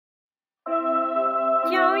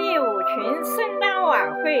群圣诞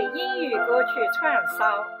晚会英语歌曲串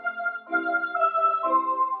烧。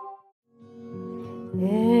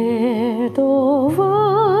Edelweiss,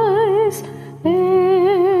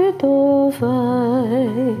 Edelweiss,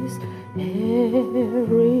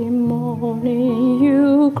 every morning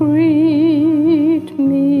you greet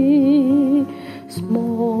me,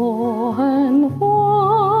 small and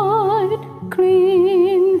white,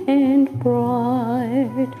 clean and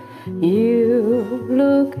bright, you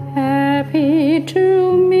look happy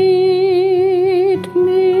to meet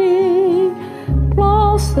me.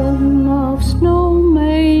 Blossom of snow,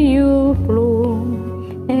 may you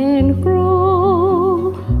bloom and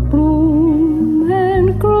grow, bloom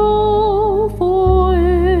and grow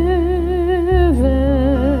forever.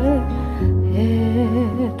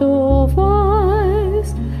 Edelweiss,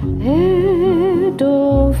 Edelweiss,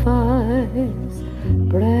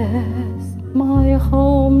 bless my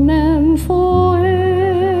home and forever.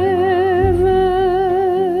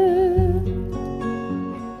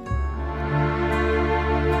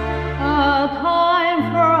 A time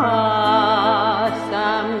for us,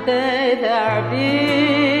 someday there'll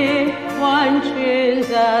be one choose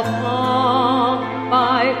a song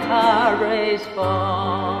by courage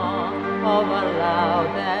born of a love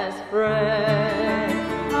that's free.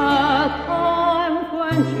 A time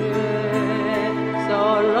when dreams so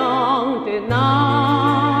long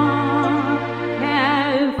denied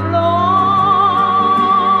can flourish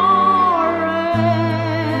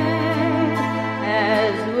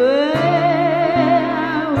as with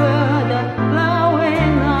the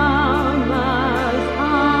flowing summer's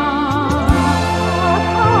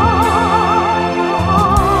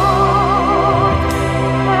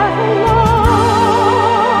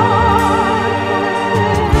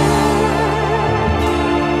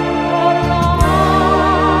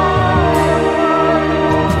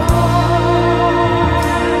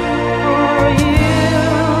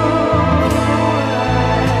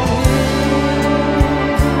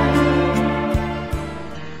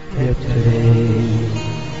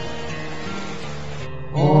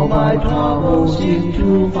all my troubles seem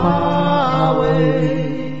too far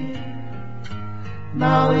away.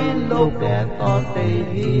 Now it look that thought they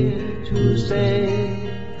here to say,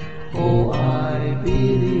 oh, I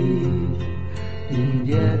believe in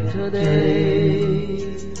yesterday.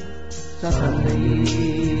 Suddenly,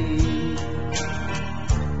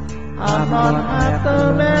 I'm not half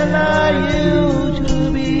the man I used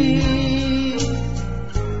to be.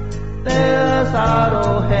 There's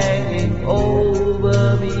sorrow hanging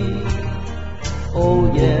over me.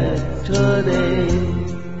 Oh, yesterday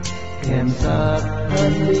came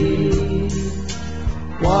suddenly.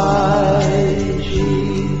 Why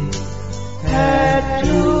she had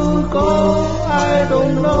to go, I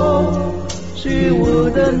don't know. She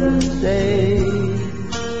wouldn't say.